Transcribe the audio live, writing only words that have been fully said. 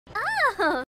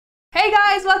Hey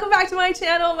guys, welcome back to my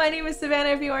channel. My name is Savannah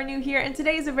if you are new here, and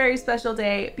today is a very special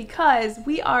day because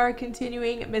we are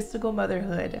continuing Mystical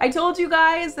Motherhood. I told you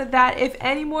guys that if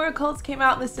any more occults came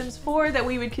out in The Sims 4 that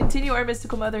we would continue our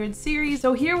Mystical Motherhood series.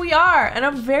 So here we are, and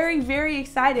I'm very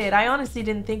excited. I honestly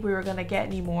didn't think we were gonna get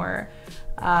any more.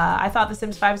 I thought The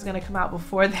Sims 5 was gonna come out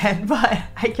before then, but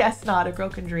I guess not. A girl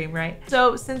can dream, right?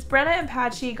 So since Brenna and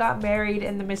Patchy got married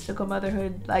in the Mystical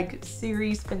Motherhood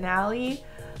series finale,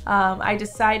 I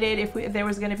decided if there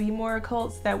was going to be more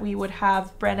occults that we would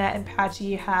have Brenna and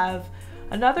Patchy have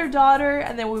another daughter,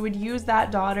 and then we would use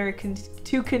that daughter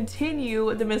to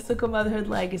continue the Mystical Motherhood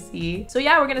legacy. So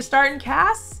yeah, we're going to start in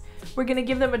Cass. We're going to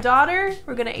give them a daughter,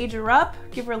 we're going to age her up,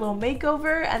 give her a little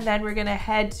makeover, and then we're going to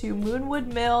head to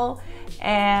Moonwood Mill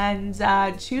and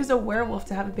choose a werewolf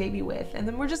to have a baby with. And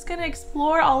then we're just going to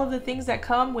explore all of the things that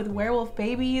come with werewolf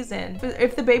babies, and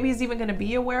if the baby is even going to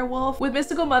be a werewolf. With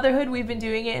Mystical Motherhood, we've been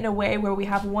doing it in a way where we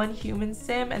have one human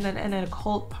sim and then an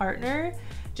occult partner,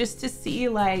 just to see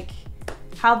like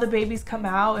how the babies come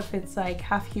out, if it's like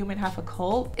half human, half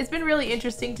occult. It's been really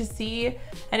interesting to see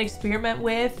and experiment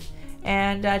with,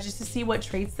 and just to see what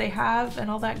traits they have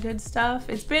and all that good stuff.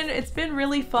 It's been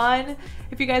really fun.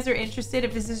 If you guys are interested,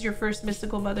 if this is your first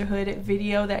Mystical Motherhood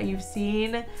video that you've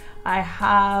seen, I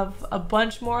have a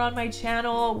bunch more on my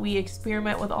channel. We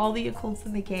experiment with all the occults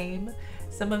in the game.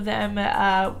 Some of them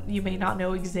you may not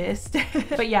know exist.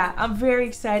 But yeah, I'm very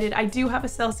excited. I do have a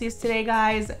Celsius today,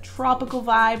 guys. Tropical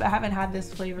vibe. I haven't had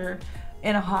this flavor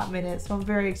in a hot minute, so I'm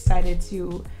very excited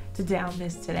to down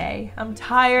this today. I'm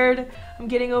tired. I'm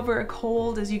getting over a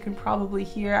cold, as you can probably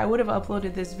hear. I would have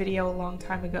uploaded this video a long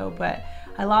time ago, but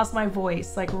I lost my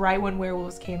voice like right when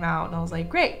Werewolves came out, and I was like,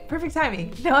 great, perfect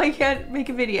timing. Now I can't make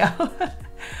a video.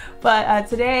 But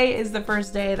today is the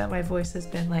first day that my voice has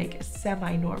been like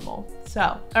semi-normal. So,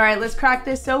 all right, let's crack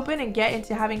this open and get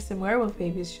into having some werewolf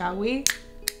babies, shall we?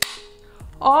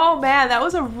 Oh man, that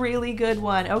was a really good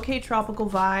one. Okay, tropical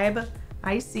vibe.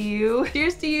 I see you.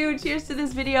 Cheers to you. Cheers to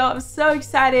this video. I'm so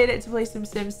excited to play some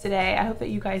Sims today. I hope that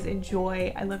you guys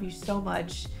enjoy. I love you so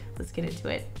much. Let's get into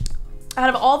it. Out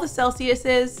of all the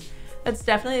Celsiuses, that's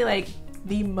definitely like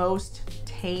the most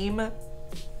tame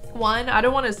one. I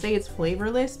don't want to say it's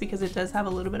flavorless because it does have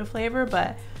a little bit of flavor,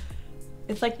 but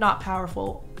it's like not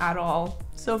powerful at all.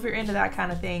 So if you're into that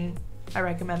kind of thing, I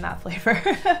recommend that flavor.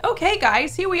 Okay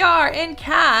guys, here we are in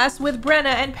Cass with Brenna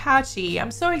and Patchy.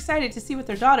 I'm so excited to see what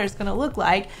their daughter is gonna look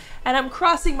like, and I'm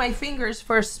crossing my fingers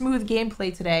for smooth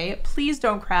gameplay today. Please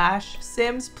don't crash.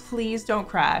 Sims, please don't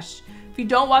crash. If you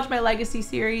don't watch my Legacy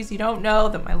series, you don't know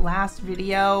that my last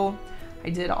video,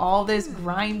 I did all this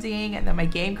grinding and then my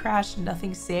game crashed and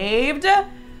nothing saved.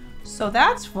 So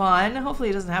that's fun.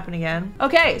 Hopefully it doesn't happen again.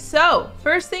 Okay, so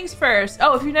first things first.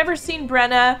 Oh, if you've never seen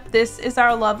Brenna, this is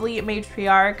our lovely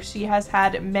matriarch. She has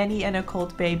had many an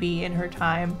occult baby in her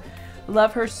time.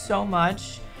 Love her so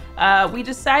much. We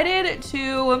decided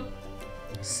to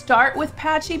start with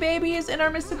Patchy babies in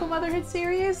our Mystical Motherhood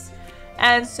series.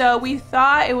 And so we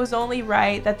thought it was only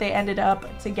right that they ended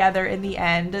up together in the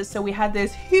end. So we had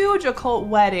this huge occult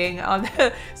wedding on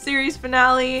the series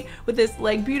finale with this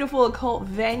like beautiful occult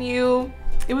venue.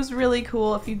 It was really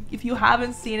cool. If you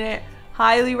haven't seen it,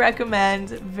 highly recommend.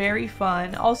 Very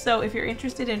fun. Also, if you're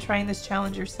interested in trying this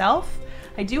challenge yourself,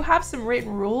 I do have some written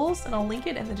rules and I'll link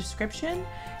it in the description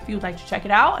if you would like to check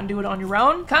it out and do it on your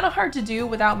own. Kind of hard to do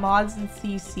without mods and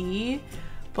CC,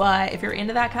 but if you're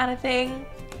into that kind of thing,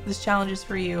 this challenge is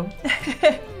for you.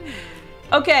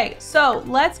 Okay, so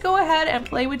let's go ahead and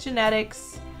play with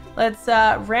genetics. Let's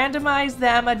randomize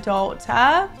them adult.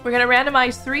 We're gonna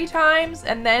randomize 3 times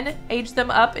and then age them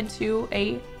up into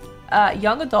a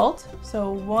young adult.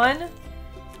 So 1,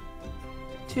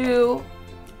 2,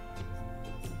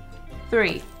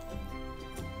 3.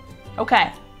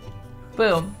 Okay,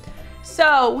 boom.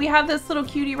 So we have this little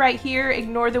cutie right here.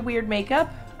 Ignore the weird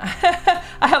makeup.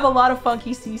 I have a lot of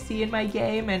funky CC in my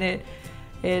game, and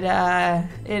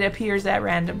it appears at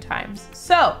random times.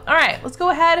 So, all right, let's go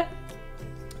ahead,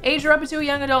 age her up into a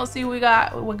young adult, see what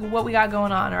we got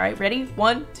going on. All right, ready?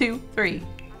 1, 2, 3.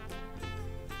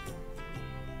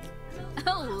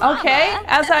 Oh, okay,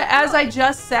 as I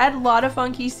just said, a lot of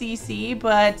funky CC,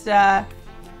 but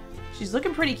she's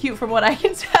looking pretty cute from what I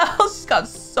can tell. She's got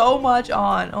so much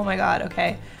on. Oh my god.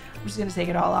 Okay, I'm just gonna take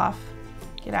it all off.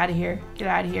 Get out of here. Get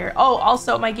out of here. Oh,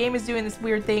 also, my game is doing this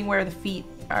weird thing where the feet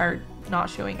are not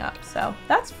showing up, so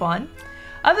that's fun.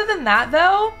 Other than that,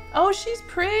 though, oh, she's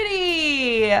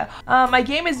pretty. My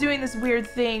game is doing this weird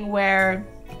thing where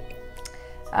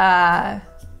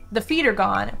the feet are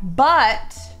gone,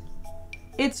 but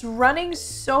it's running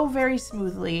so very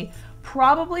smoothly.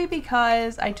 Probably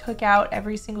because I took out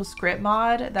every single script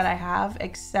mod that I have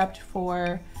except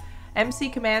for MC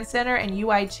Command Center and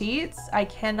UI cheats. I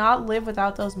cannot live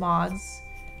without those mods.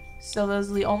 So those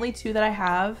are the only two that I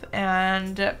have,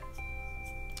 and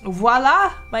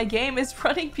voila, my game is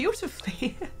running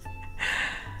beautifully.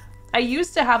 I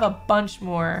used to have a bunch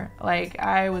more. Like,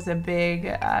 I was a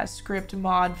big script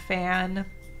mod fan,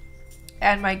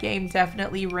 and my game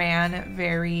definitely ran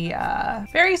very,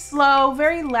 very slow,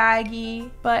 very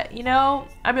laggy. But you know,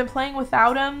 I've been playing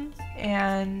without them,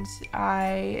 and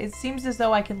it seems as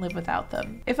though I can live without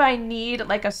them. If I need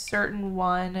like a certain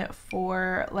one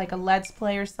for like a Let's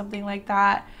Play or something like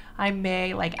that, I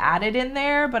may like add it in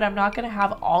there, but I'm not gonna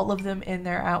have all of them in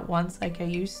there at once like I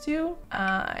used to.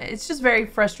 It's just very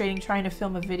frustrating trying to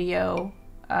film a video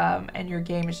and your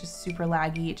game is just super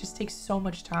laggy. It just takes so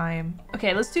much time.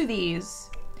 Okay, let's do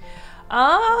these.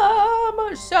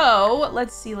 So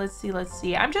let's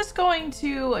see. I'm just going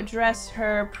to address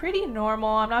her pretty normal.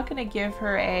 I'm not gonna give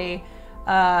her an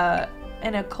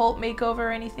occult makeover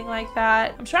or anything like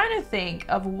that. I'm trying to think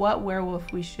of what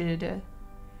werewolf we should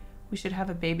have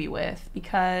a baby with,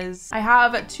 because I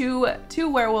have two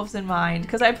werewolves in mind,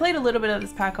 because I played a little bit of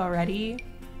this pack already.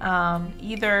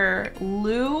 Either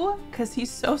Lou, because he's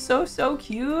so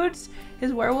cute.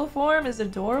 His werewolf form is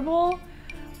adorable.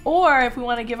 Or if we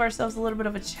want to give ourselves a little bit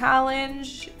of a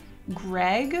challenge,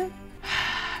 Greg.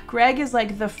 Greg is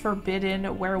like the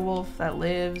forbidden werewolf that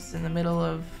lives in the middle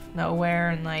of nowhere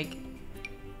and like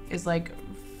is like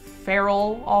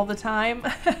feral all the time.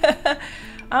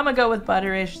 I'm gonna go with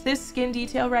Butterish. This skin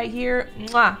detail right here,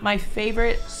 mwah, my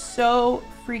favorite. So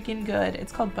freaking good.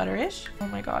 It's called Butterish. Oh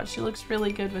my god, she looks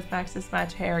really good with Maxis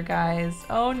Match hair, guys.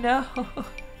 Oh no.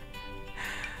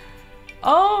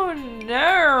 Oh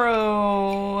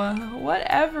no.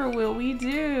 Whatever will we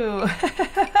do?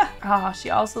 Oh, she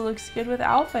also looks good with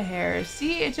alpha hair.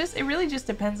 See, it really just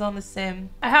depends on the sim.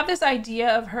 I have this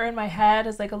idea of her in my head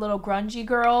as like a little grungy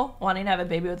girl wanting to have a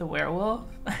baby with a werewolf.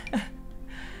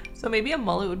 So maybe a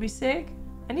mullet would be sick.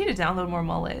 I need to download more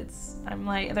mullets. I'm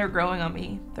like, they're growing on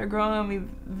me. They're growing on me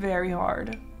very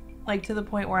hard. Like to the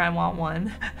point where I want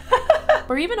one.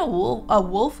 Or even a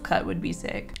wolf cut would be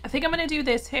sick. I think I'm gonna do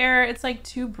this hair. It's like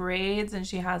 2 braids and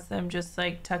she has them just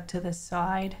like tucked to the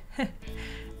side.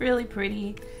 Really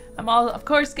pretty. I'm of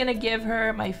course gonna give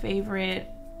her my favorite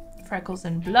freckles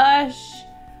and blush.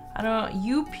 I don't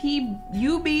know,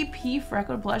 UBP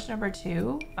freckled blush number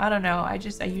 2. I don't know. I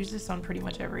use this on pretty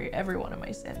much every one of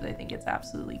my sims. I think it's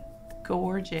absolutely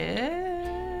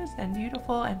gorgeous and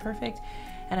beautiful and perfect,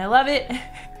 and I love it.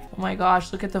 Oh my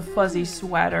gosh, look at the fuzzy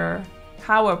sweater.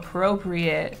 How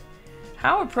appropriate.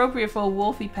 How appropriate for a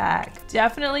wolfie pack.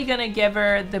 Definitely gonna give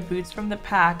her the boots from the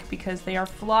pack because they are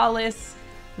flawless.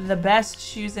 The best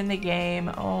shoes in the game.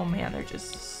 Oh man, they're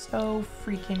just so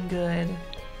freaking good.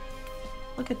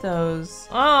 Look at those.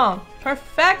 Oh,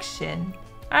 perfection.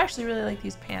 I actually really like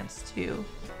these pants too.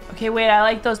 Okay, wait, I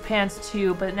like those pants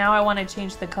too, but now I want to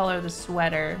change the color of the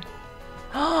sweater.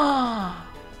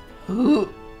 Ooh,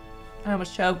 I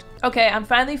almost choked. Okay, I'm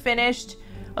finally finished.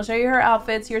 I'll show you her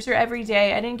outfits. Here's her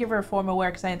everyday. I didn't give her a formal wear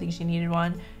because I didn't think she needed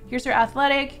one. Here's her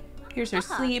athletic. Here's her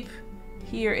sleep.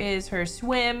 Here is her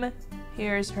swim.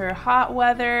 Here's her hot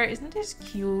weather. Isn't this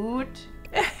cute?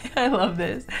 I love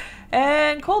this.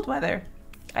 And cold weather.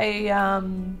 Yeah,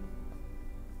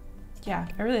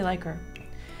 I really like her.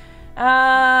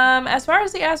 As far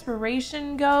as the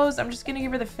aspiration goes, I'm just gonna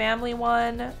give her the family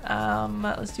one.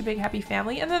 Let's do big happy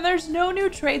family. And then there's no new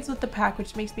traits with the pack,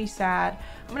 which makes me sad.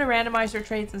 I'm gonna randomize her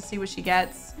traits and see what she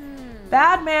gets.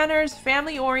 Bad manners,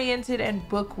 family oriented, and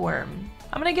bookworm.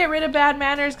 I'm gonna get rid of bad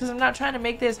manners because I'm not trying to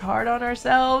make this hard on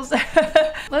ourselves.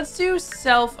 Let's do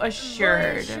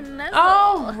self-assured.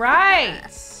 All right.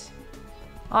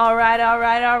 All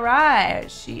right.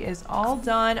 She is all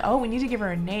done. Oh, we need to give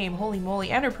her a name. Holy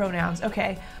moly. And her pronouns.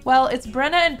 Okay. Well, it's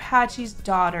Brenna and Patchy's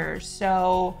daughter.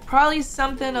 So probably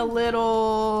something a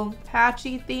little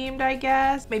patchy themed, I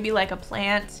guess. Maybe like a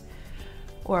plant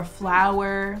or a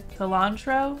flower.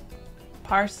 Cilantro.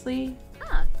 Parsley.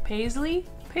 Paisley.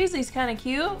 Paisley's kind of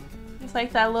cute. It's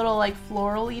like that little like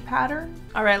floral-y pattern.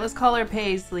 All right, let's call her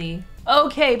Paisley.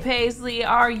 Okay, Paisley,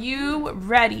 are you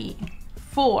ready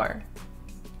for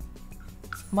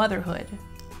motherhood?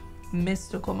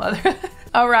 Mystical motherhood.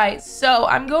 All right, so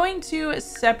I'm going to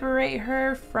separate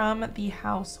her from the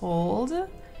household and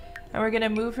we're gonna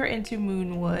move her into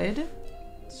Moonwood.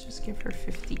 Let's just give her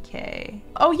 50K.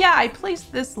 Oh yeah, I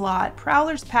placed this lot,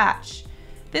 Prowler's Patch.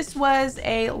 This was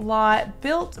a lot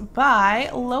built by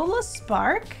Lola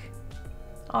Spark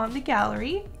on the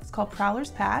gallery. It's called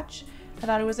Prowler's Patch. I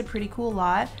thought it was a pretty cool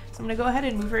lot. So I'm gonna go ahead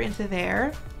and move her into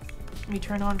there. Let me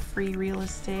turn on free real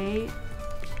estate.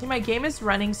 Dude, my game is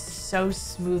running so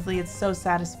smoothly. It's so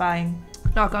satisfying.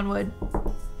 Knock on wood.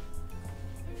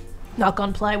 Knock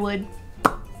on plywood.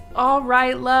 All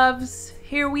right, loves.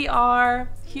 Here we are.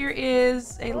 Here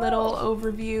is a little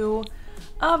overview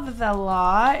of the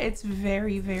lot. It's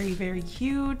very, very, very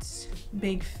cute.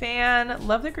 Big fan.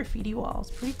 Love the graffiti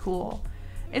walls. Pretty cool.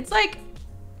 It's like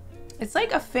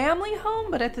a family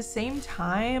home, but at the same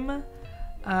time,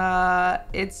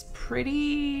 it's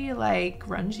pretty like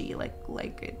grungy,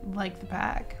 like the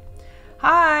pack.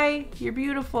 Hi, you're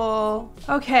beautiful.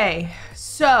 Okay,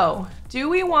 so do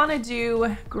we want to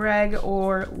do Greg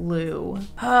or Lou?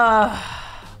 Man,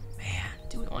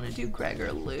 do we want to do Greg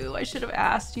or Lou? I should have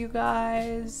asked you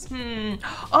guys.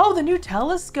 Oh, the new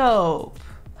telescope.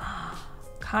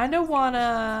 Kind of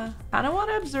wanna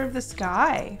observe the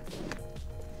sky.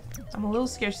 I'm a little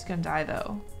scared she's gonna die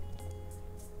though.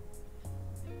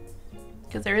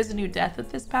 Because there is a new death with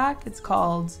this pack. It's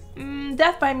called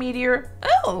Death by Meteor.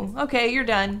 Oh, okay, you're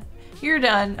done. You're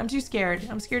done. I'm too scared.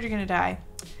 I'm scared you're gonna die.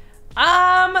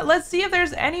 Let's see if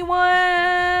there's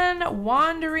anyone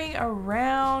wandering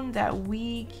around that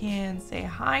we can say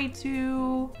hi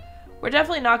to. We're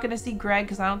definitely not gonna see Greg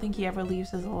because I don't think he ever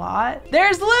leaves us a lot.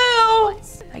 There's Lou!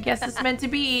 I guess it's meant to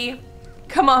be.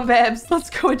 Come on, Bebs. Let's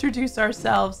go introduce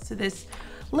ourselves to this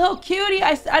little cutie.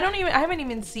 I haven't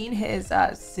even seen his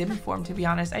sim form, to be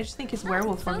honest. I just think his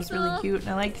werewolf form is really cute, and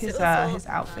I like his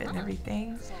outfit and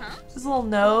everything. His little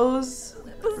nose,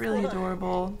 really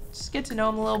adorable. Just get to know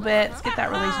him a little bit. Let's get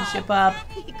that relationship up.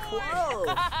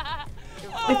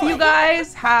 If you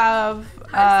guys have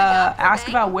asked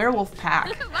about werewolf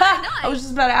pack, I was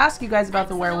just about to ask you guys about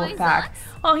the werewolf pack.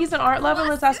 Oh, he's an art lover.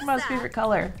 Let's ask him about his favorite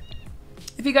color.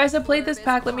 If you guys have played this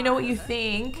pack, let me know what you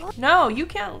think. No, you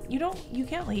can't. You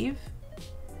can't leave.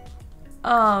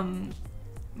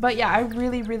 But yeah, I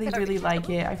really, really, really like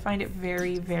it. I find it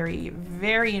very, very,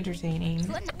 very entertaining.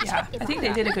 Yeah, I think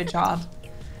they did a good job.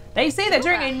 They say that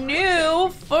during a new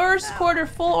first quarter,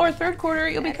 full or third quarter,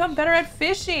 you'll become better at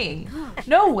fishing.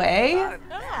 No way.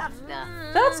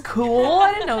 That's cool.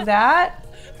 I didn't know that.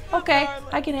 Okay,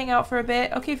 I can hang out for a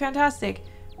bit. Okay, fantastic.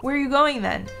 Where are you going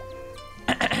then?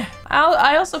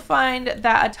 I also find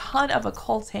that a ton of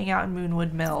occults hang out in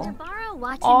Moonwood Mill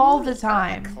all the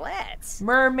time.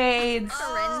 Mermaids,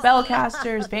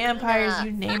 spellcasters, vampires,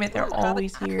 you name it, they're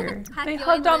always here. They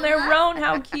hugged on their own,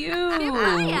 how cute!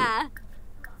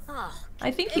 I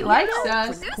think he likes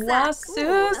us.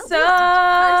 Wasusa!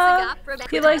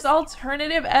 He likes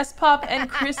alternative S-pop and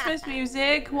Christmas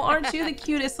music. Well, aren't you the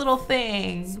cutest little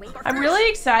thing? I'm really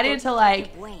excited to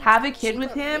like have a kid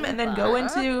with him and then go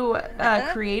into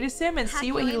create a sim and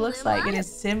see what he looks like in his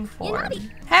sim form.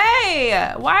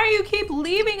 Hey! Why do you keep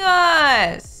leaving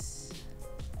us?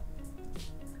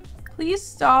 Please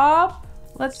stop.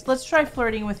 Let's try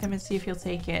flirting with him and see if he'll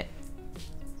take it.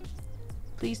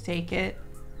 Please take it.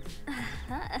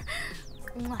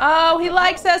 Oh, he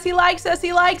likes us, he likes us,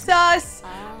 he likes us.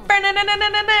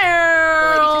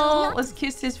 Let's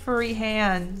kiss his furry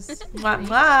hands. Mwah,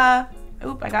 mwah.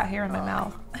 Oop, I got hair in my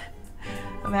mouth.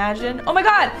 Imagine. Oh my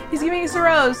god, he's giving us a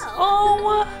rose.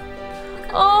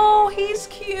 Oh, he's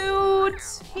cute.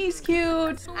 He's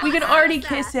cute. We can already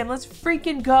kiss him. Let's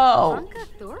freaking go.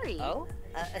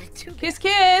 Kiss,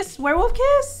 kiss. Werewolf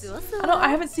kiss? I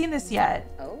haven't seen this yet.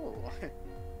 Oh.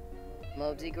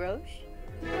 Mobsy Grosh?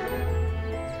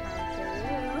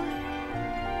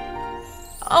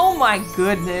 Oh my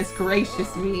goodness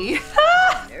gracious me.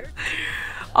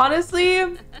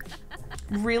 Honestly,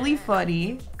 really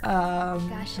funny.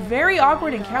 Very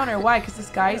awkward encounter. Why? Because this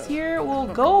guy's here? Well,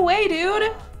 go away,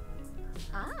 dude.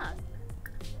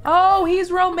 Oh, he's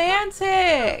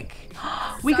romantic.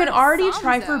 We can already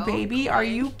try for baby. Are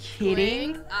you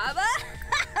kidding?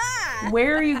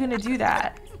 Where are you gonna do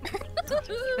that?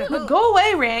 Look, go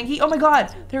away, Rangi. Oh my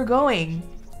god, they're going.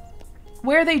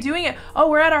 Where are they doing it? Oh,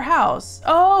 we're at our house.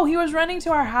 Oh, he was running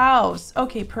to our house.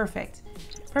 Okay, perfect.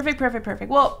 Perfect, perfect, perfect.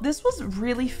 Well, this was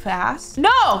really fast.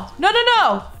 No, no, no,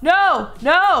 no, no,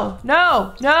 no,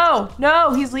 no, no,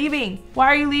 no. He's leaving. Why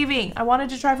are you leaving? I wanted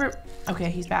to try for... Okay,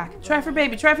 he's back. Try for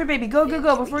baby, try for baby. Go, go,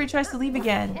 go before he tries to leave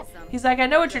again. He's like, I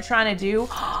know what you're trying to do.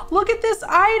 Look at this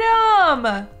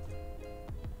item.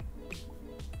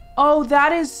 Oh,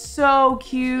 that is so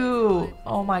cute.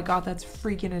 Oh my god, that's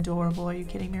freaking adorable. Are you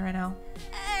kidding me right now?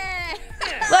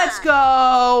 Let's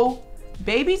go.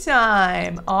 Baby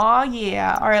time. Oh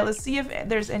yeah. All right, let's see if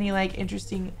there's any like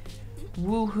interesting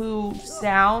woohoo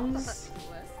sounds.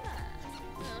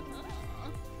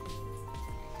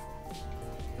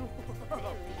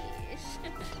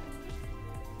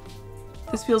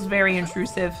 This feels very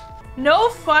intrusive. No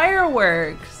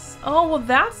fireworks. Oh, well,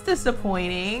 that's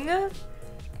disappointing.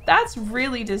 That's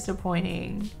really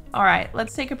disappointing. All right,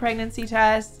 let's take a pregnancy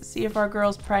test, see if our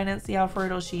girl's pregnant, see how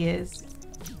fertile she is.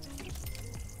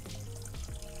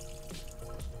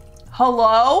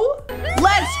 Hello?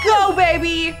 Let's go,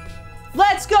 baby.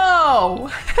 Let's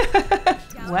go.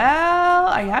 Well,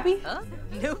 are you happy? Huh?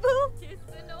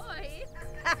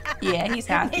 Yeah, he's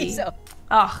happy.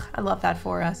 Oh, I love that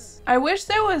for us. I wish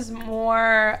there was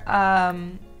more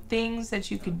things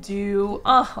that you could do.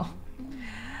 Oh,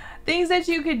 things that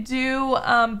you could do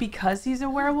because he's a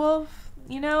werewolf,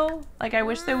 you know? Like, I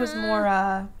wish there was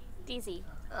more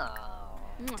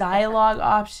dialogue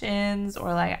options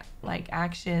or like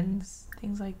actions,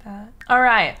 things like that. All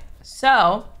right,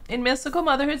 so in mystical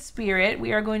motherhood spirit,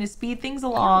 we are going to speed things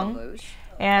along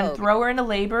and throw her into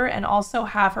labor and also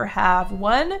have her have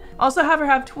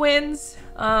twins.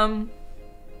 One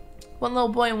little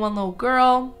boy and one little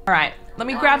girl. All right, let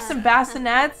me grab some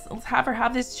bassinets. Let's have her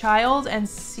have this child and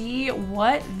see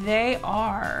what they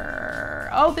are.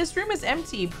 Oh, this room is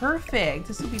empty. Perfect.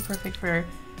 This will be perfect for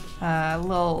a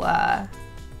little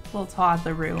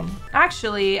toddler room.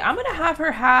 Actually, I'm gonna have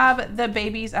her have the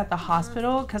babies at the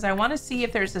hospital because I want to see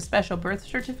if there's a special birth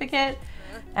certificate,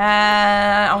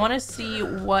 and I want to see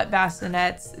what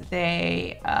bassinets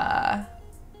they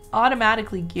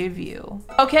automatically give you.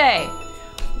 Okay.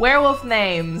 Werewolf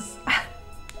names.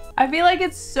 I feel like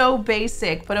it's so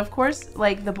basic, but of course,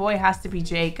 like, the boy has to be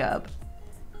Jacob.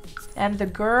 And the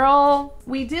girl,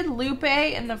 we did Lupe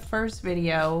in the first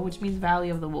video, which means Valley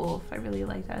of the Wolf. I really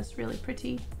like that. It's really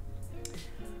pretty.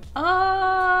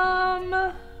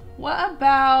 What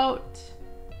about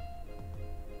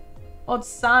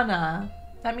Otsana?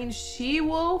 That means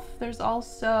she-wolf. There's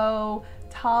also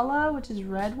Tala, which is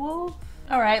red wolf.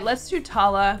 All right, let's do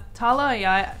Tala. Tala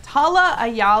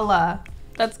Ayala.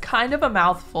 That's kind of a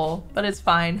mouthful, but it's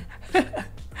fine.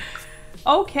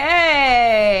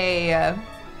 Okay.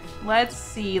 Let's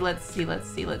see. Where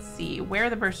are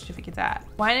the birth certificates at?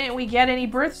 Why didn't we get any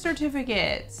birth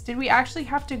certificates? Did we actually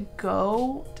have to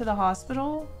go to the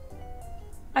hospital?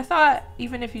 I thought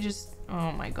even if you just,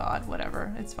 oh my God,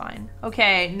 whatever, it's fine.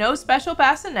 Okay, no special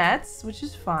bassinets, which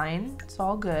is fine. It's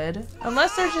all good.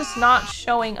 Unless they're just not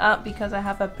showing up because I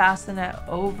have a bassinet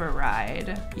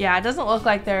override. Yeah, it doesn't look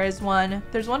like there is one.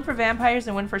 There's one for vampires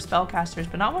and one for spellcasters,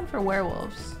 but not one for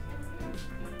werewolves.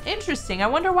 Interesting, I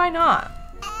wonder why not.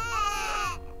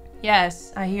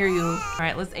 Yes, I hear you. All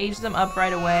right, let's age them up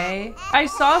right away. I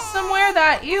saw somewhere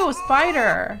that, ew,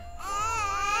 spider.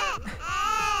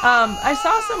 I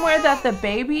saw somewhere that the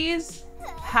babies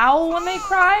howl when they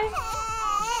cry.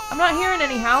 I'm not hearing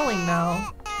any howling though.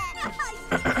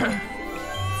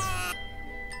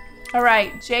 All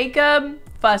right, Jacob,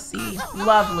 fussy,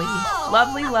 lovely,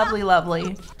 lovely, lovely,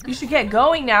 lovely. You should get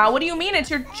going now. What do you mean?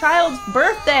 It's your child's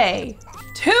birthday.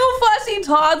 2 fussy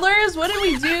toddlers? What did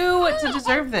we do to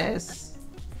deserve this?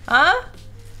 Huh?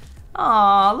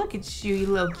 Aw, look at you, you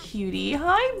little cutie.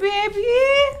 Hi, baby.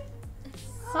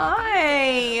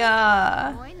 Hi.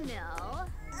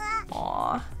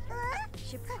 Aw.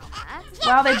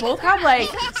 Wow, they both have like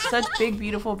such big,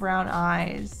 beautiful brown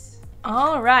eyes.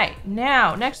 All right,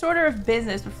 now next order of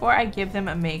business before I give them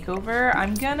a makeover,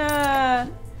 I'm gonna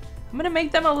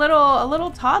make them a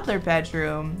little toddler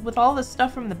bedroom with all the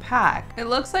stuff from the pack. It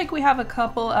looks like we have a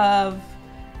couple of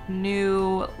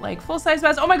new like full-size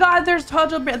beds. Oh my God, there's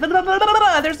toddler bed.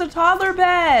 There's a toddler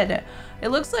bed. It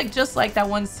looks like just like that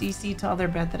one CC toddler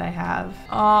bed that I have.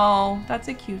 Oh, that's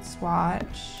a cute swatch.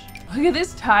 Look at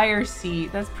this tire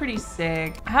seat. That's pretty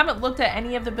sick. I haven't looked at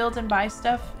any of the build and buy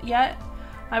stuff yet.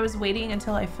 I was waiting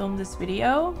until I filmed this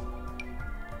video.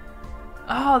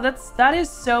 Oh, that is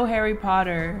so Harry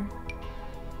Potter.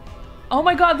 Oh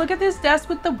my God, look at this desk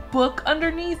with the book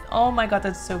underneath. Oh my God,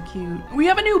 that's so cute. We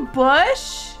have a new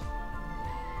bush.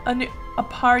 A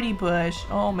party bush.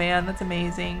 Oh man, that's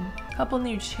amazing. Couple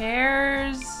new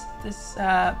chairs. This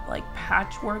like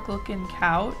patchwork looking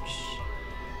couch.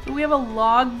 We have a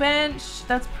log bench.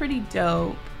 That's pretty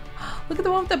dope. Look at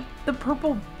the one with the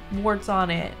purple warts on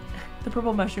it. The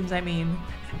purple mushrooms, I mean.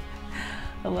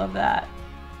 I love that.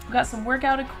 We've got some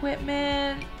workout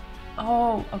equipment.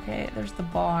 Oh, okay, there's the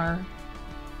bar.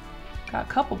 Got a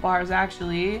couple bars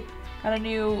actually. Got a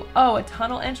new, oh, a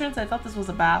tunnel entrance. I thought this was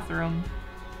a bathroom.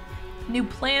 New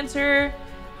planter,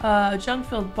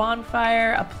 junk-filled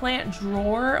bonfire, a plant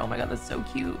drawer. Oh my God, that's so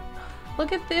cute.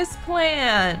 Look at this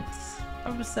plant.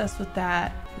 I'm obsessed with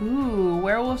that. Ooh,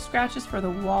 werewolf scratches for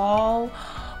the wall.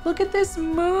 Look at this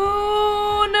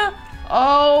moon.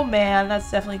 Oh man, that's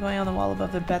definitely going on the wall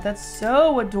above the bed. That's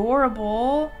so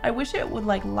adorable. I wish it would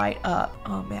like light up.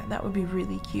 Oh man, that would be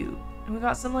really cute. And we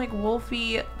got some like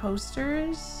wolfy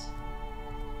posters.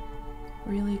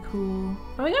 Really cool.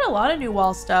 Oh, we got a lot of new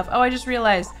wall stuff. Oh, I just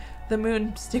realized the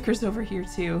moon sticker's over here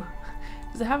too.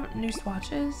 Does it have new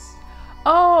swatches?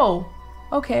 Oh,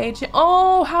 okay.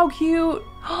 Oh, how cute.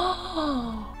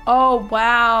 Oh,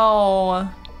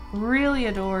 wow. Really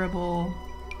adorable.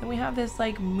 And we have this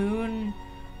like moon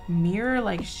mirror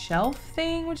like shelf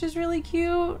thing, which is really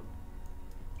cute.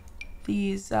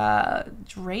 These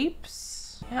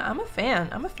drapes. Yeah, I'm a fan.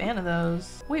 I'm a fan of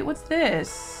those. Wait, what's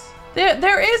this?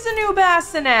 There is a new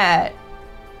bassinet.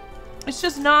 It's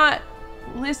just not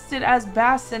listed as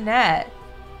bassinet.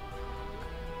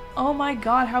 Oh my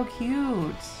god, how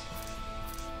cute.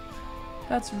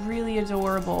 That's really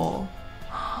adorable.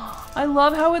 I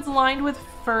love how it's lined with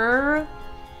fur.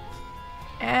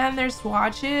 And there's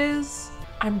swatches.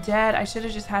 I'm dead. I should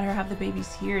have just had her have the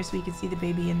babies here so we could see the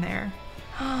baby in there.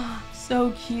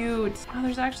 So cute. Oh,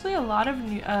 there's actually a lot of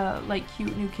new, like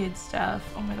cute new kid stuff.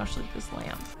 Oh my gosh, look at this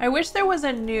lamp. I wish there was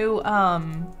a new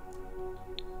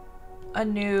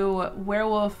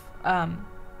werewolf, I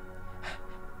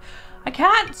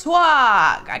can't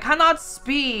talk. I cannot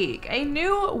speak. A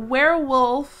new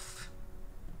werewolf,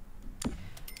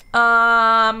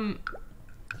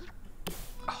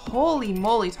 holy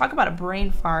moly, talk about a brain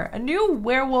fart. A new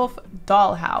werewolf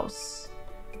dollhouse.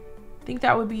 I think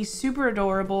that would be super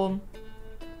adorable.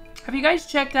 Have you guys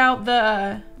checked out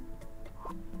the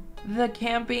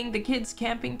kids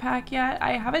camping pack yet?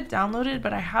 I have it downloaded,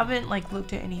 but I haven't like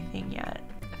looked at anything yet.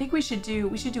 I think we should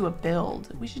do a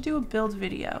build. We should do a build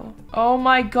video. Oh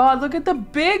my god, look at the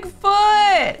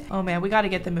Bigfoot! Oh man, we gotta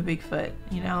get them a Bigfoot,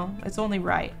 you know? It's only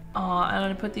right. Aw, I'm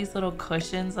gonna put these little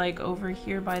cushions like over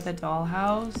here by the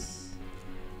dollhouse.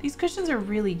 These cushions are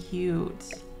really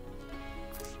cute.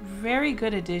 Very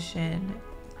good addition.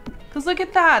 Cause look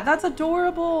at that, that's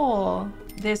adorable.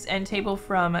 This end table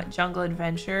from Jungle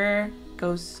Adventure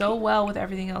goes so well with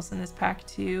everything else in this pack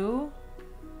too.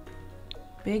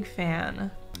 Big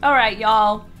fan. All right,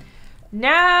 y'all.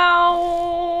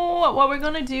 Now, what we're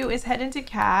gonna do is head into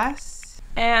Cass,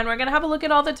 and we're gonna have a look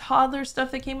at all the toddler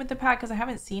stuff that came with the pack because I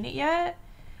haven't seen it yet.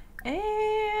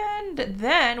 And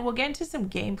then we'll get into some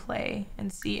gameplay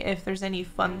and see if there's any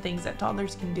fun things that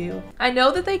toddlers can do. I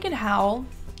know that they can howl.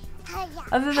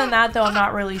 Other than that, though, I'm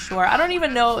not really sure. I don't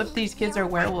even know if these kids are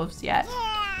werewolves yet.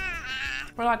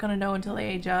 We're not gonna know until they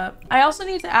age up. I also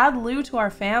need to add Lou to our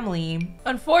family.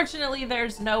 Unfortunately,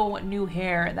 there's no new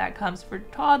hair that comes for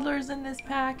toddlers in this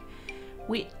pack,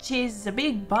 which is a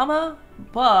big bummer,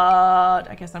 but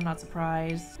I guess I'm not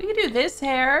surprised. We could do this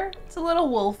hair. It's a little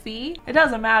wolfy. It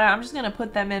doesn't matter. I'm just gonna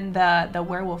put them in the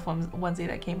werewolf onesie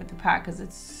that came with the pack because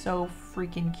it's so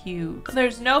freaking cute.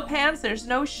 There's no pants, there's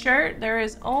no shirt. There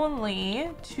is only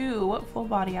 2 full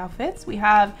body outfits. We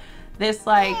have this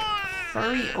like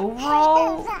furry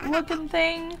overall looking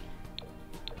thing.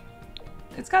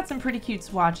 It's got some pretty cute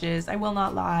swatches, I will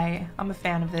not lie. I'm a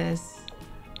fan of this.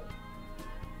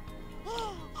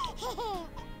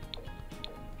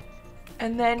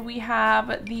 And then we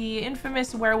have the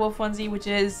infamous werewolf onesie, which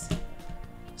is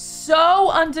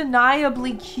so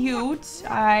undeniably cute.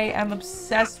 I am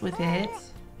obsessed with it.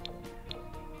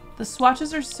 The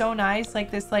swatches are so nice, like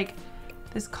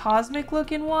this cosmic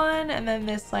looking one, and then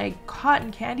this like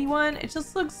cotton candy one. It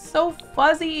just looks so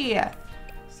fuzzy.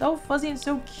 So fuzzy and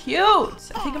so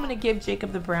cute. I think I'm gonna give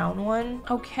Jacob the brown one.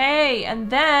 Okay, and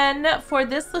then for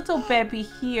this little baby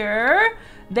here,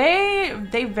 they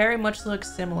very much look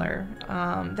similar.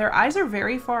 Their eyes are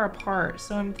very far apart,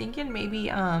 so I'm thinking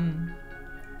maybe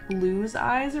Lou's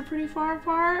eyes are pretty far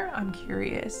apart. I'm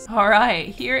curious. All right,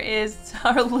 here is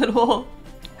our little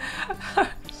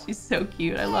she's so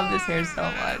cute. I love this hair so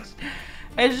much.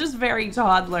 It's just very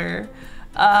toddler.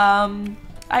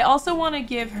 I also want to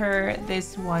give her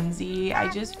this onesie. I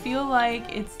just feel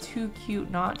like it's too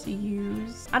cute not to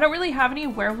use. I don't really have any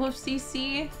werewolf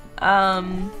CC.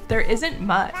 There isn't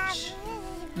much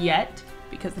yet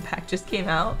because the pack just came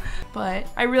out, but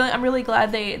I'm really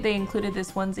glad they included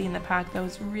this onesie in the pack. That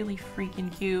was really freaking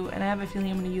cute, and I have a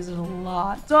feeling I'm gonna use it a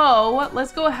lot. So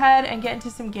let's go ahead and get into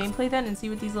some gameplay then and see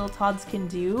what these little Tods can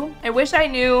do. I wish I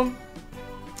knew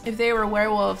if they were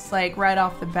werewolves like right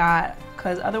off the bat,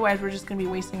 because otherwise we're just gonna be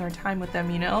wasting our time with them,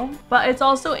 you know? But it's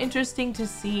also interesting to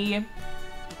see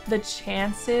the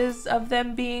chances of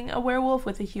them being a werewolf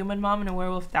with a human mom and a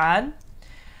werewolf dad.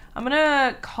 I'm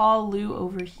gonna call Lou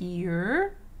over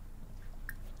here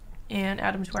and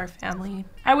add him to our family.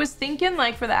 I was thinking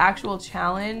like for the actual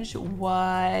challenge,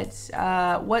 what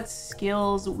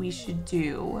skills we should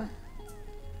do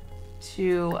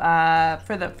to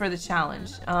for the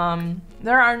challenge.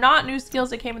 There are not new skills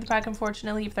that came with the pack,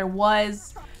 unfortunately. If there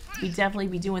was, We definitely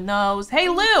be doing those. Hey,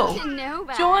 Lou! No,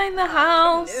 Join the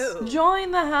house. Hello. Join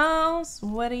the house.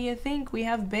 What do you think? We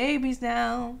have babies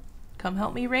now. Come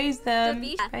help me raise them.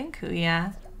 Thank you,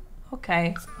 yeah.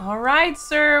 Okay. All right,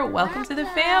 sir. Welcome to the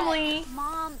family.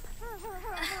 Mom.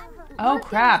 Oh,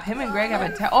 crap. Him and Greg have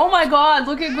a oh my god,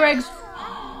 look at Greg's.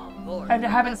 I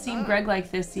haven't seen Greg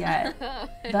like this yet.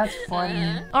 That's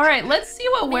funny. All right, let's see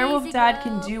what Werewolf Dad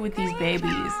can do with these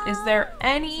babies. Is there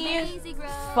any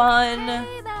fun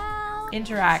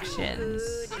interactions?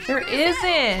 There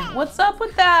isn't. What's up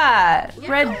with that?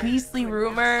 Read beastly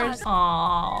rumors.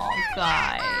 Aw,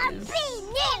 guys.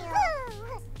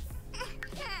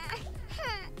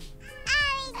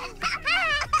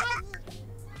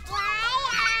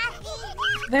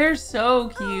 They're so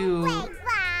cute.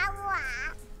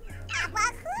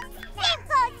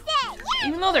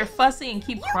 Even though they're fussy and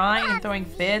keep crying and throwing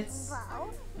fits.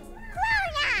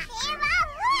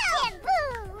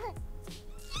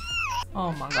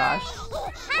 Oh my gosh.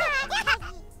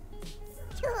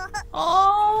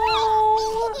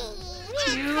 Oh,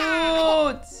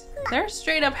 cute. They're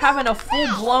straight up having a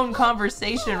full-blown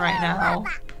conversation right now.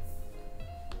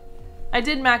 I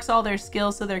did max all their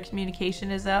skills so their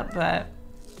communication is up, but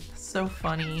it's so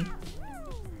funny.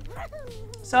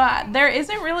 So there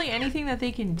isn't really anything that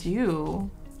they can do,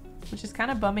 which is kind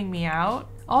of bumming me out.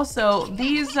 Also,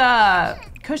 these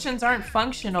cushions aren't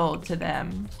functional to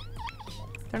them.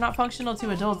 They're not functional to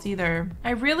adults either.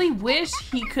 I really wish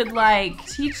he could like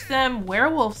teach them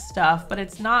werewolf stuff, but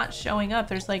it's not showing up.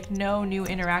 There's like no new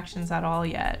interactions at all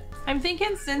yet. I'm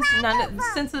thinking since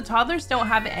the toddlers don't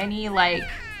have any like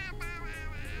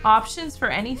options for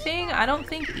anything, I don't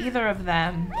think either of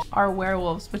them are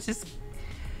werewolves, which is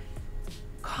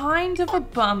kind of a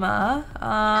bummer.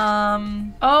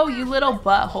 Oh, you little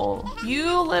butthole.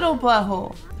 You little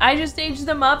butthole. I just aged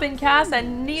them up in cast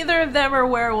and neither of them are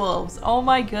werewolves. Oh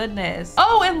my goodness.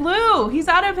 Oh, and Lou, he's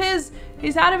out of his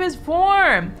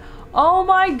form. Oh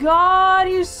my god,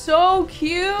 he's so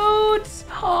cute.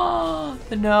 Oh,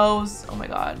 the nose. Oh my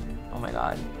god. Oh my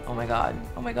god. Oh my god.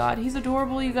 Oh my god. He's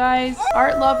adorable, you guys.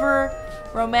 Art lover,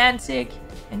 romantic,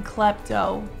 and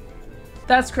klepto.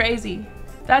 That's crazy.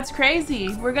 That's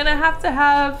crazy. We're gonna have to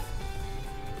have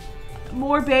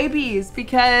more babies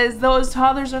because those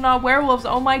toddlers are not werewolves.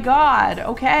 Oh my god.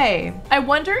 Okay. I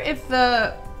wonder if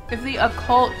the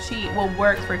occult cheat will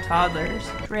work for toddlers.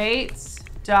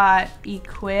 Traits.equip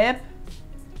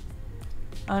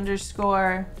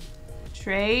 _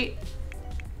 trait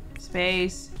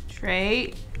space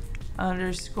trait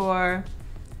 _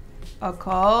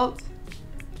 occult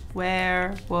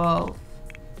werewolf.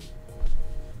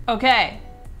 Okay.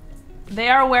 They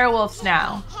are werewolves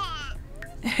now.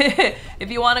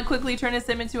 If you want to quickly turn a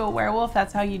sim into a werewolf,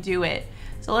 that's how you do it.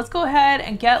 So let's go ahead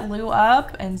and get Lou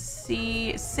up and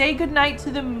say goodnight to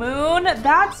the moon.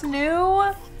 That's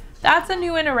new. That's a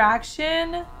new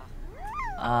interaction.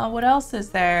 What else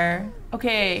is there?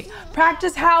 Okay,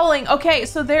 practice howling. Okay,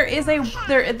 so there is a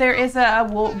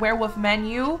werewolf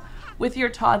menu with your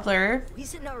toddler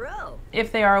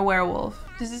if they are a werewolf.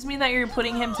 Does this mean that you're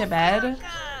putting him to bed?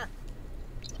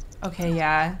 Okay,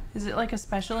 yeah. Is it like a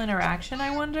special interaction,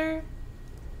 I wonder?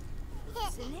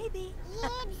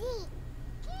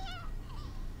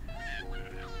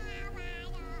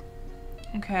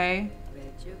 Okay.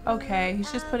 Okay,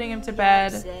 he's just putting him to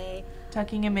bed,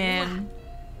 tucking him in.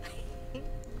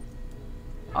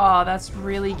 Oh, that's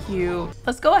really cute.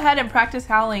 Let's go ahead and practice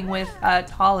howling with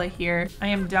Tala here. I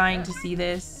am dying to see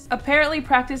this. Apparently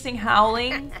practicing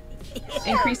howling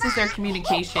increases their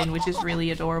communication, which is really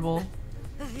adorable.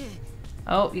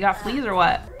 Oh, you got fleas or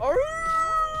what?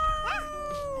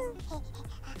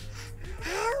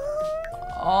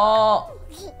 Oh.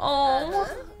 Oh.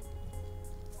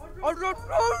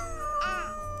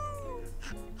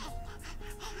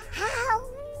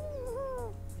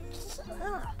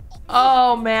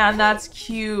 Oh man, that's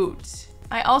cute.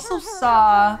 I also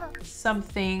saw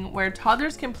something where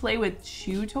toddlers can play with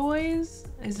chew toys.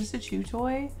 Is this a chew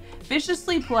toy?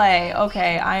 Viciously play.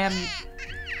 Okay, I am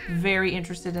very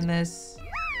interested in this.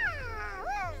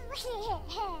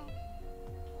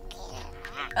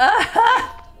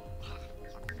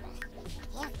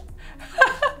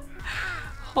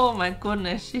 Oh my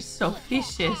goodness, she's so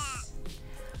vicious.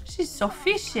 She's so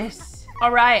vicious.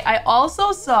 All right, I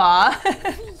also saw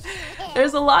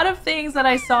there's a lot of things that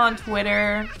I saw on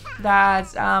Twitter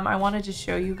that I wanted to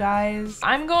show you guys.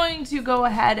 I'm going to go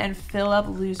ahead and fill up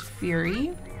Lou's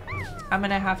fury. I'm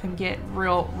gonna have him get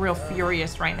real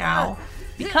furious right now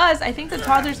because I think the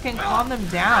toddlers can calm them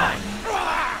down.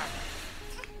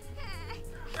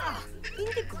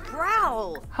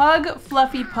 Growl. Hug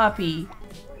fluffy puppy.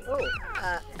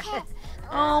 Oh,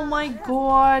 Oh my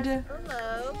god.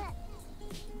 Hello.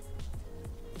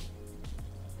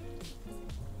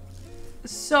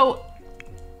 So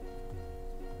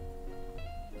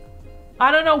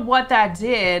I don't know what that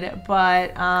did,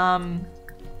 but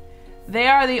they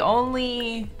are the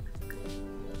only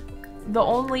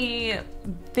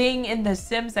thing in The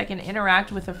Sims that can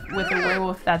interact with a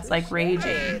werewolf that's like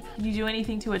raging. Can you do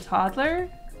anything to a toddler?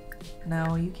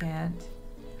 No, you can't.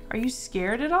 Are you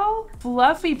scared at all?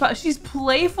 Fluffy, but she's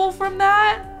playful from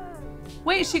that?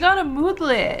 Wait, she got a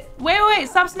moodlet. Wait,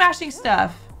 stop smashing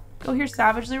stuff. Go here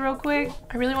savagely real quick.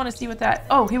 I really want to see what that,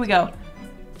 oh, here we go.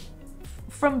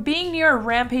 From being near a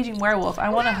rampaging werewolf, I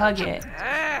want to hug it.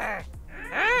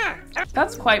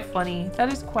 That's quite funny.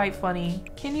 That is quite funny.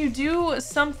 Can you do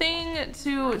something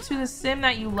to the sim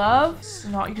that you love?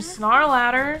 You can snarl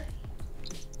at her.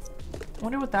 I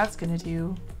wonder what that's gonna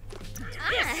do.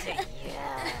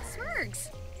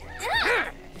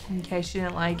 Okay, she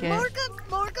didn't like it.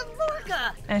 Morga.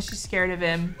 And she's scared of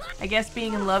him. I guess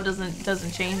being in love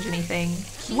doesn't change anything.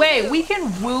 Wait, we can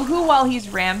woohoo while he's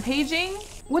rampaging?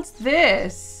 What's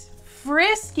this?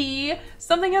 Frisky.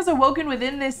 Something has awoken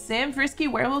within this sim. Frisky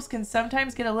werewolves can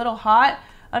sometimes get a little hot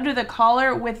under the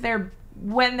collar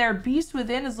when their beast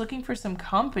within is looking for some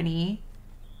company.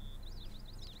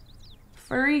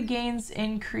 Furry gains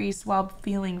increase while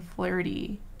feeling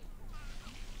flirty.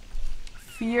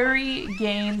 Fury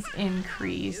gains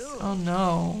increase. Oh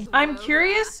no. I'm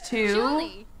curious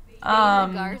too.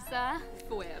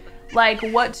 Like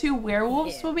what two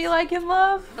werewolves will be like in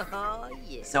love.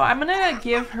 So I'm gonna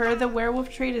give her the werewolf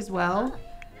trait as well.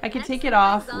 I could take it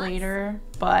off later,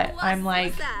 but I'm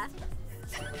like,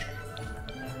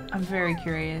 I'm very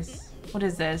curious. What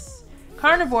is this?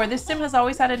 Carnivore. This sim has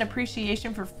always had an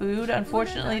appreciation for food.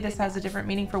 Unfortunately, this has a different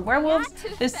meaning for werewolves.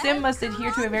 This sim must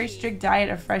adhere to a very strict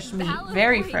diet of fresh meat.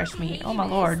 Very fresh meat. Oh my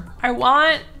lord. I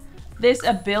want this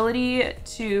ability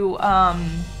to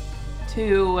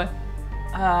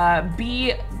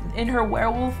be in her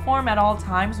werewolf form at all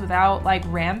times without like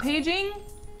rampaging.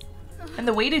 And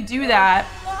the way to do that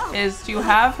is to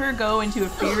have her go into a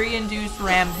fury-induced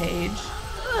rampage.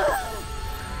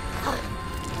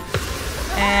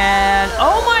 And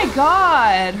oh my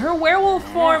god, her werewolf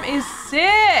form is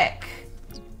sick.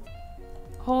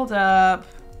 Hold up.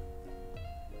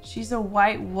 She's a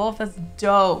white wolf. That's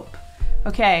dope.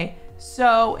 Okay,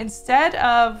 so instead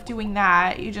of doing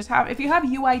that, you just have, if you have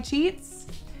UI cheats,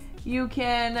 you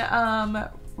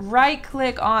can right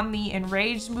click on the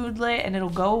enraged moodlet and it'll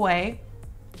go away.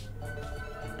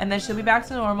 And then she'll be back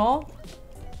to normal.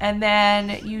 And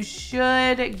then you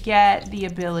should get the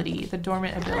ability, the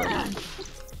dormant ability.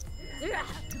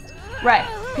 Right,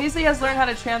 Paisley has learned how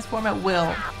to transform at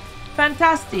will.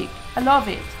 Fantastic, I love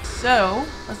it. So,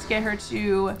 let's get her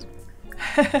to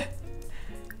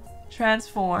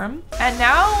transform. And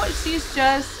now she's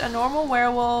just a normal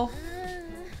werewolf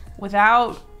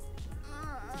without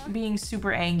being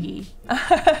super angry.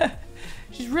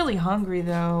 She's really hungry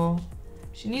though.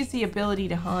 She needs the ability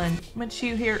to hunt. I'm gonna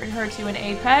shoot her to an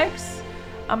apex.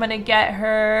 I'm gonna get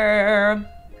her,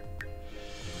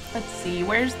 let's see,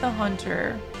 where's the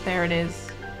hunter? There it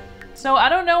is. So I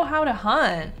don't know how to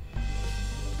hunt.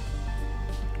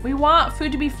 We want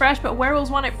food to be fresh, but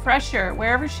werewolves want it fresher.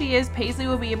 Wherever she is, Paisley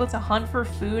will be able to hunt for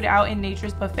food out in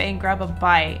nature's buffet and grab a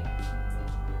bite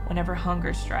whenever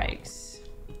hunger strikes.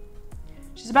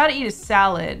 She's about to eat a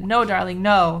salad. No, darling,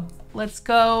 no. Let's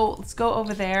go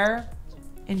over there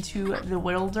into the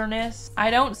wilderness.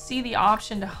 I don't see the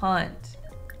option to hunt.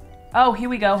 Oh, here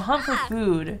we go. Hunt for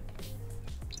food.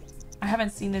 I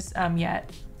haven't seen this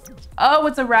yet. Oh,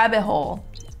 it's a rabbit hole.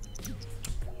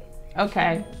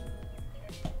 Okay.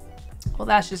 Well,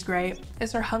 that's just great.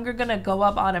 Is her hunger gonna go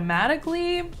up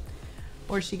automatically?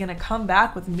 Or is she gonna come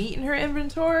back with meat in her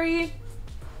inventory?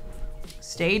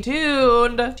 Stay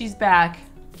tuned. She's back.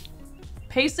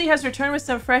 Paisley has returned with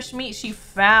some fresh meat she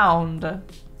found.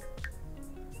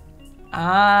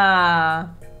 Ah.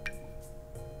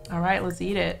 All right, let's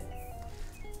eat it.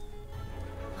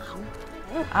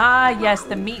 Ah, yes,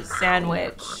 the meat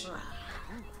sandwich.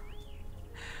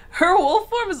 Her wolf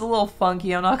form is a little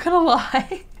funky, I'm not gonna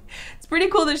lie. It's pretty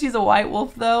cool that she's a white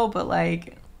wolf though, but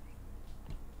like,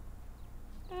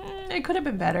 it could have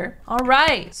been better. All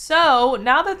right, so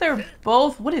now that they're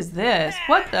both, what is this?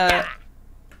 What the?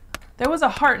 There was a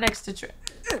heart next to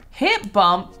hip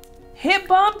bump. Hip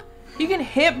bump? You can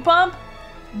hip bump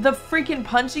the freaking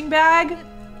punching bag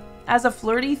as a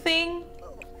flirty thing?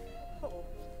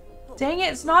 Dang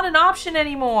it, it's not an option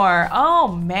anymore. Oh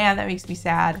man, that makes me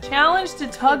sad. Challenge to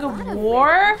tug of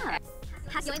war?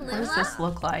 What does this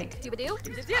look like?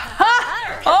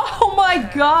 Oh my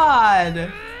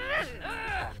god!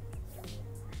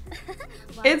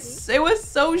 It was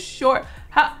so short.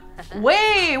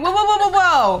 Wait,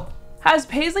 whoa. Has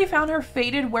Paisley found her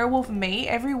fated werewolf mate?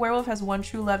 Every werewolf has one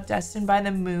true love destined by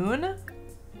the moon.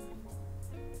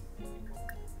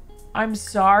 I'm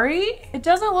sorry? It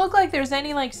doesn't look like there's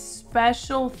any like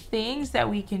special things that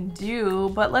we can do,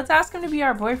 but let's ask him to be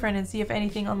our boyfriend and see if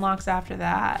anything unlocks after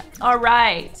that. All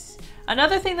right.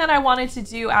 Another thing that I wanted to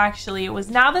do actually was,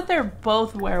 now that they're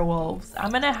both werewolves,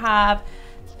 I'm gonna have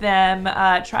them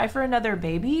try for another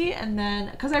baby, and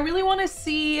then, because I really want to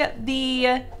see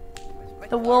the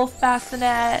wolf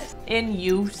bassinet in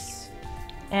use,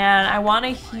 and I want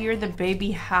to hear the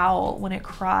baby howl when it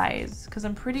cries, because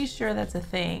I'm pretty sure that's a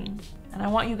thing, and I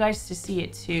want you guys to see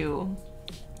it too.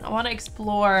 I want to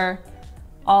explore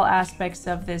all aspects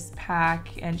of this pack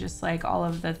and just like all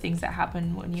of the things that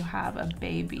happen when you have a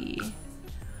baby.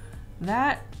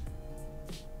 That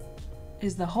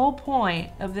is the whole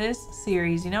point of this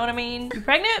series, you know what I mean? You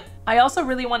pregnant? I also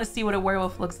really want to see what a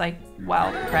werewolf looks like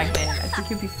while pregnant. I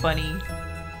think it'd be funny.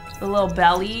 The little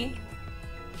belly.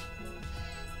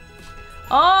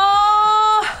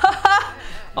 Oh!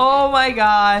 Oh my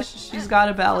gosh, she's got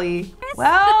a belly.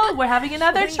 Well, we're having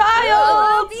another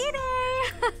child!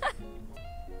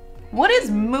 What is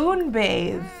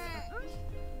moonbathe?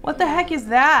 What the heck is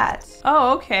that?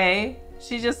 Oh, okay.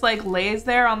 She just like lays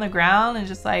there on the ground and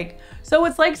just like, so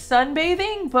it's like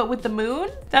sunbathing, but with the moon?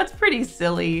 That's pretty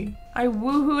silly. I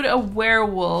woohooed a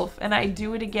werewolf and I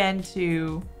do it again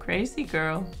too. Crazy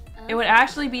girl. It would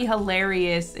actually be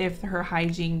hilarious if her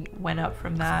hygiene went up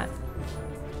from that.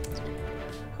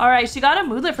 All right, she got a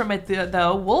moodlet from it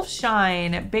though. Wolf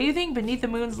shine. Bathing beneath the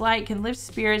moon's light can lift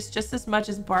spirits just as much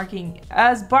as barking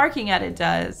at it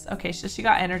does. Okay, so she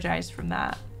got energized from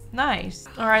that. Nice.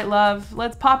 All right, love.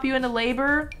 Let's pop you into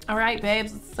labor. All right,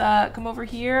 babes. Let's come over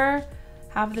here,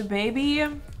 have the baby,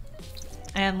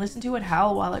 and listen to it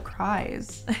howl while it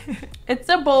cries. It's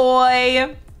a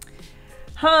boy.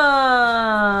 Huh.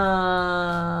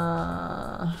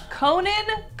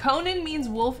 Conan means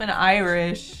wolf in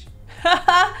Irish.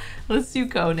 Let's do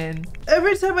Conan.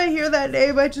 Every time I hear that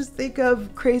name, I just think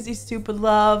of Crazy Stupid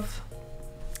Love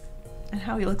and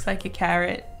how he looks like a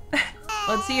carrot.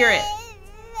 Let's hear it.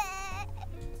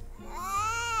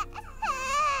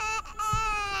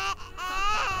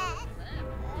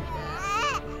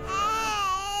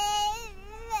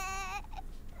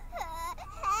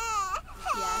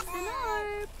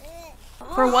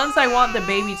 For once, I want the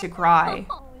baby to cry.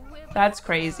 That's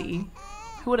crazy.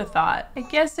 Who would have thought? I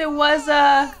guess it was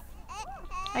a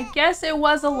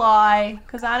lie,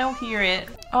 because I don't hear it.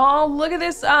 Oh, look at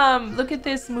this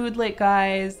moodlet,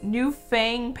 guys. New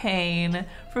fang pain.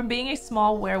 From being a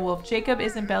small werewolf, Jacob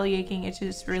isn't belly aching, it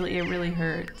really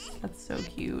hurts. That's so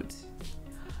cute.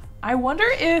 I wonder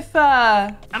if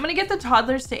I'm gonna get the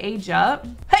toddlers to age up.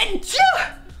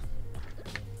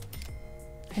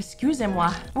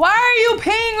 Excusez-moi. Why are you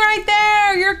peeing right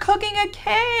there? You're cooking a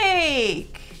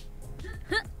cake.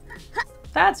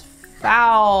 That's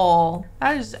foul.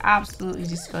 That is absolutely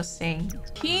disgusting.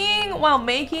 Peeing while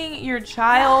making your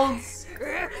child's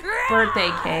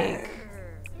birthday cake.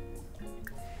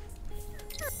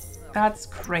 That's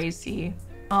crazy.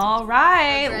 All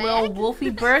right, little Wolfie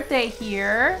birthday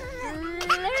here.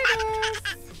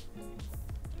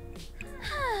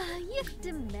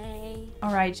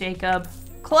 All right, Jacob.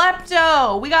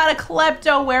 Klepto! We got a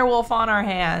klepto werewolf on our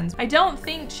hands. I don't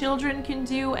think children can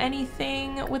do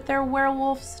anything with their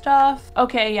werewolf stuff.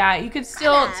 Okay, yeah, you could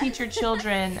still teach your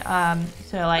children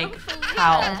to like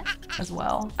howl as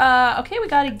well. Okay, we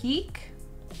got a geek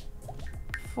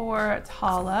for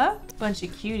Tala. Bunch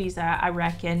of cuties, I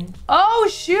reckon. Oh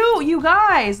shoot, you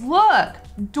guys, look!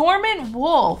 Dormant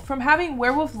wolf from having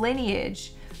werewolf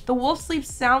lineage. The wolf sleeps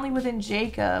soundly within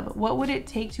Jacob. What would it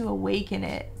take to awaken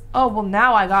it? Oh, well,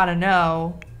 now I gotta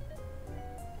know.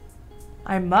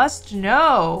 I must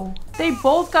know. They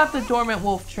both got the dormant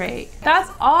wolf trait.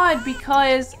 That's odd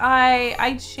because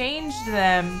I changed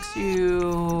them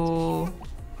to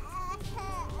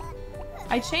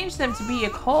be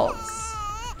occults.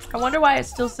 I wonder why it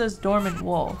still says dormant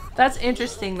wolf. That's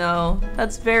interesting though.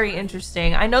 That's very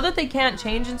interesting. I know that they can't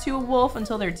change into a wolf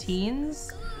until they're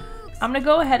teens. I'm gonna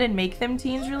go ahead and make them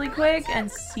teens really quick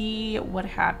and see what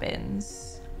happens.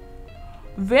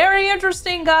 Very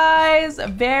interesting, guys.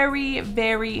 Very,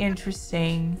 very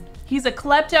interesting. He's a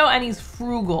klepto and he's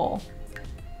frugal.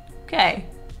 Okay,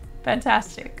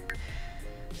 fantastic.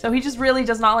 So he just really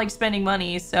does not like spending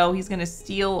money, so he's gonna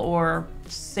steal or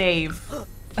save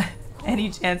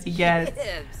any chance he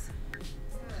gets.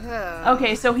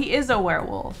 Okay, so he is a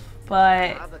werewolf,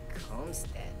 but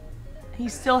he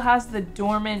still has the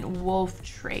dormant wolf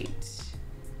trait.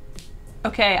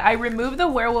 Okay, I removed the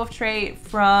werewolf trait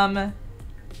from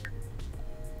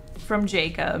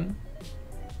Jacob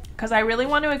because I really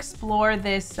want to explore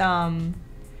this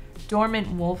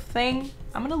dormant wolf thing.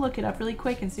 I'm gonna look it up really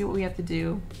quick and see what we have to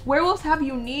do. Werewolves have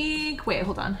unique, wait,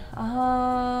 hold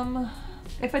on.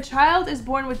 If a child is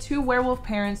born with 2 werewolf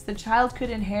parents, the child could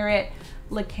inherit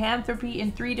lycanthropy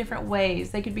in 3 different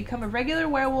ways. They could become a regular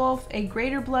werewolf, a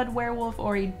greater blood werewolf,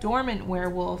 or a dormant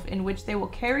werewolf in which they will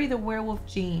carry the werewolf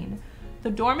gene. The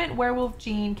dormant werewolf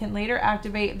gene can later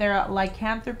activate their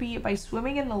lycanthropy by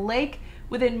swimming in the lake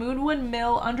within Moonwood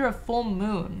Mill under a full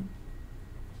moon.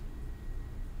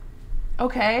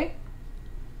 Okay.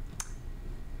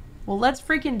 Well, let's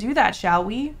freaking do that, shall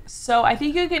we? So I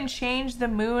think you can change the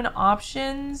moon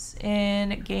options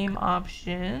in game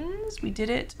options. We did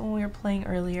it when we were playing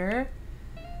earlier.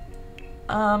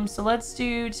 So let's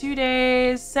do 2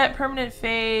 days, set permanent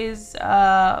phase,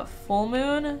 full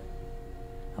moon.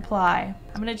 Apply.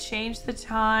 I'm gonna change the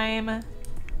time.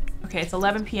 Okay, it's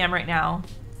 11 p.m. right now.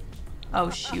 Oh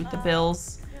shoot, the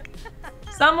bills.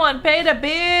 Someone pay the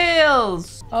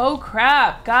bills! Oh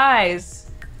crap, guys.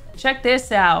 Check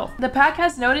this out. The pack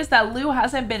has noticed that Lou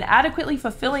hasn't been adequately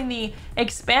fulfilling the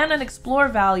expand and explore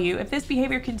value. If this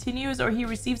behavior continues or he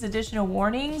receives additional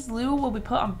warnings, Lou will be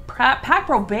put on pack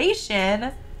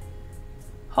probation.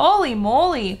 Holy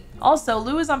moly. Also,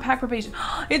 Lou is on pack probation.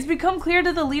 It's become clear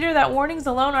to the leader that warnings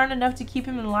alone aren't enough to keep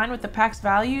him in line with the pack's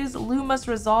values. Lou must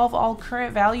resolve all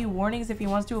current value warnings if he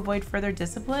wants to avoid further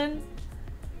discipline.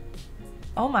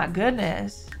 Oh my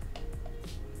goodness.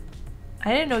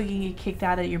 I didn't know you can get kicked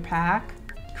out of your pack.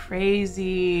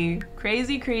 Crazy.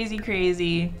 Crazy, crazy,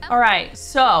 crazy. All right,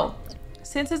 so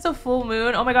since it's a full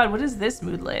moon, oh my God, what is this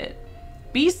moodlet?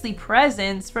 Beastly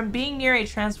presence from being near a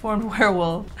transformed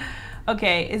werewolf.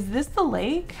 Okay, is this the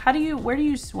lake? Where do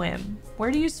you swim? Where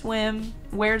do you swim?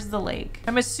 Where's the lake?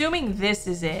 I'm assuming this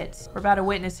is it. We're about to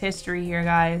witness history here,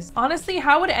 guys. Honestly,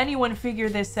 how would anyone figure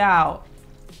this out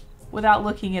without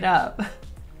looking it up?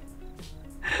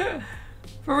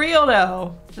 For real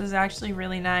though. This is actually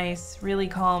really nice, really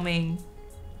calming.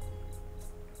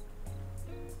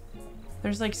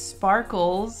 There's like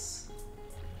sparkles.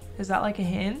 Is that like a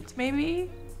hint,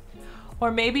 maybe?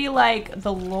 Or maybe like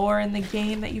the lore in the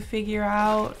game that you figure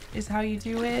out is how you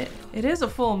do it. It is a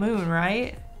full moon,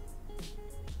 right?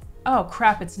 Oh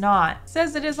crap, it's not. It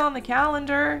says it is on the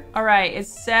calendar. All right, it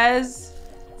says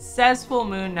full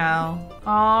moon now.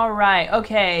 All right,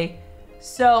 okay.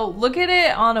 So look at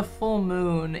it on a full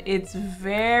moon. It's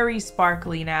very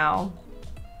sparkly now.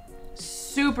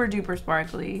 Super duper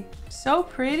sparkly. So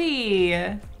pretty.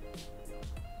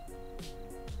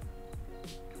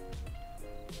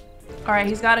 All right,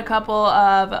 he's got a couple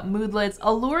of moodlets.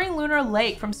 Alluring lunar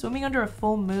lake from swimming under a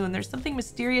full moon. There's something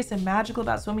mysterious and magical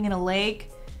about swimming in a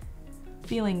lake.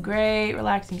 Feeling great,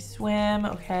 relaxing swim,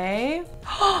 okay.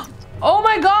 Oh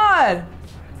my God!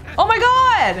 Oh my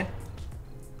God!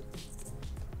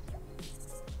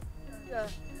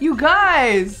 You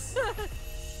guys!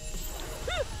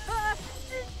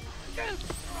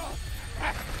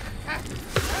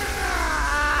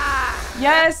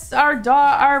 Yes,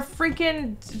 our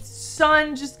freaking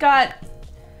son just got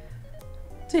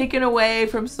taken away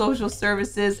from social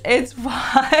services. It's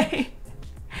fine.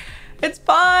 It's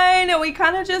fine. We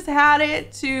kind of just had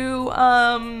it to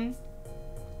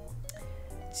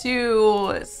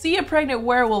see a pregnant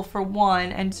werewolf for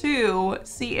 1, and 2,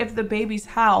 see if the babies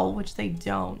howl, which they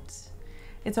don't.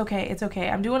 It's okay. It's okay.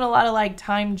 I'm doing a lot of like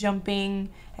time jumping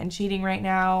and cheating right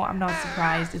now. I'm not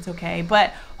surprised. It's okay.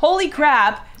 But holy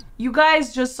crap, you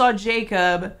guys just saw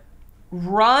Jacob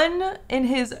run in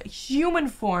his human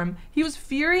form. He was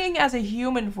furying as a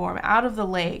human form out of the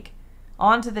lake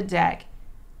onto the deck,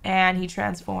 and he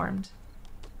transformed.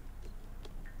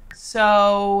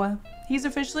 So he's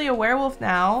officially a werewolf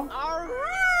now.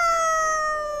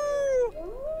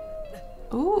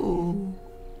 Ooh.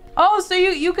 Oh, so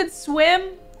you could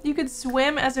swim? You could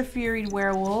swim as a furied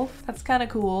werewolf. That's kind of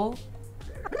cool.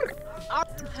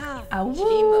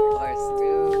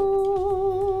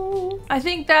 I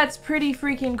think that's pretty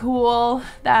freaking cool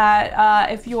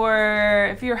that if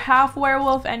you're half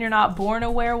werewolf and you're not born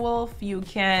a werewolf, you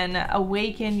can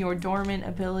awaken your dormant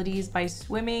abilities by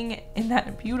swimming in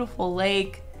that beautiful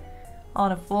lake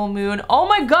on a full moon. Oh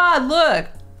my God, look!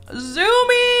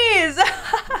 Zoomies!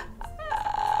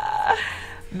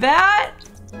 That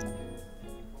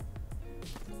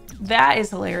is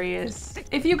hilarious.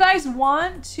 If you guys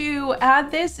want to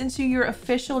add this into your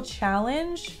official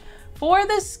challenge, for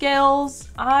the skills,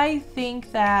 I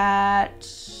think that,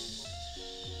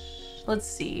 let's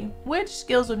see, which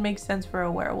skills would make sense for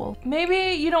a werewolf?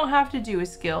 Maybe you don't have to do a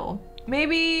skill.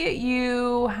 maybe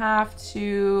you have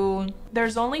to,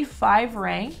 there's only 5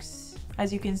 ranks,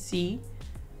 as you can see.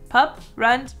 Pup,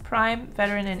 Runt, Prime,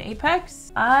 Veteran, and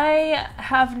Apex. I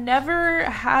have never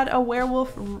had a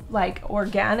werewolf like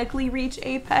organically reach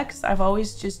Apex. I've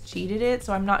always just cheated it,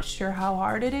 so I'm not sure how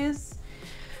hard it is.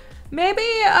 Maybe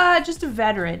just a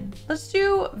Veteran. Let's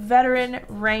do Veteran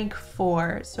rank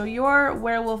 4. So your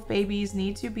werewolf babies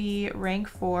need to be rank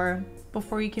 4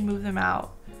 before you can move them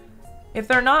out. If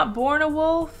they're not born a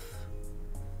wolf,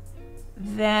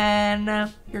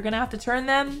 then you're gonna have to turn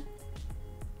them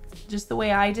just the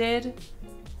way I did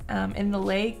in the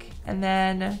lake, and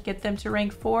then get them to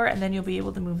rank 4, and then you'll be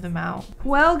able to move them out.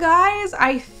 Well guys,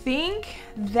 I think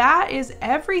that is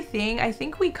everything. I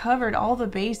think we covered all the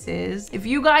bases. If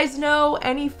you guys know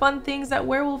any fun things that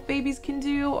werewolf babies can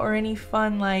do, or any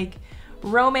fun like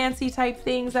romancy type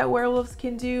things that werewolves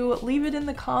can do, leave it in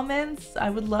the comments. I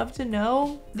would love to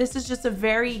know. This is just a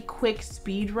very quick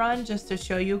speed run just to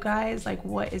show you guys like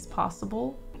what is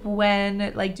possible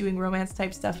when like doing romance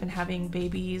type stuff and having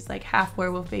babies, like half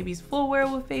werewolf babies, full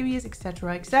werewolf babies,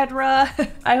 etc, etc.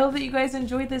 I hope that you guys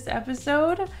enjoyed this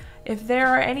episode. If there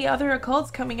are any other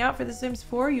occults coming out for The Sims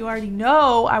 4, you already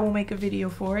know I will make a video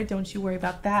for it. Don't you worry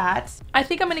about that. I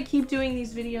think I'm gonna keep doing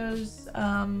these videos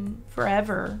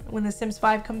forever. When The Sims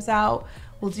 5 comes out,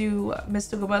 we'll do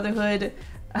Mystical Motherhood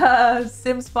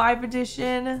Sims 5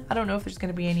 edition. I don't know if there's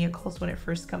gonna be any occults when it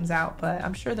first comes out, but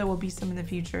I'm sure there will be some in the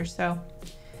future. So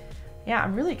yeah,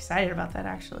 I'm really excited about that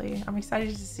actually. I'm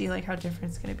excited to see like how different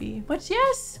it's gonna be. But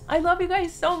yes, I love you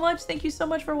guys so much. Thank you so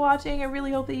much for watching. I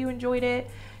really hope that you enjoyed it.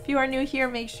 If you are new here,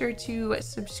 make sure to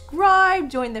subscribe,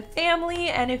 join the family,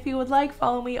 and if you would like,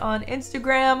 follow me on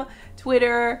Instagram,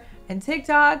 Twitter, and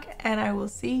TikTok, and I will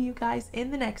see you guys in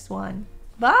the next one.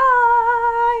 Bye!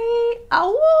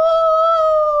 Ow!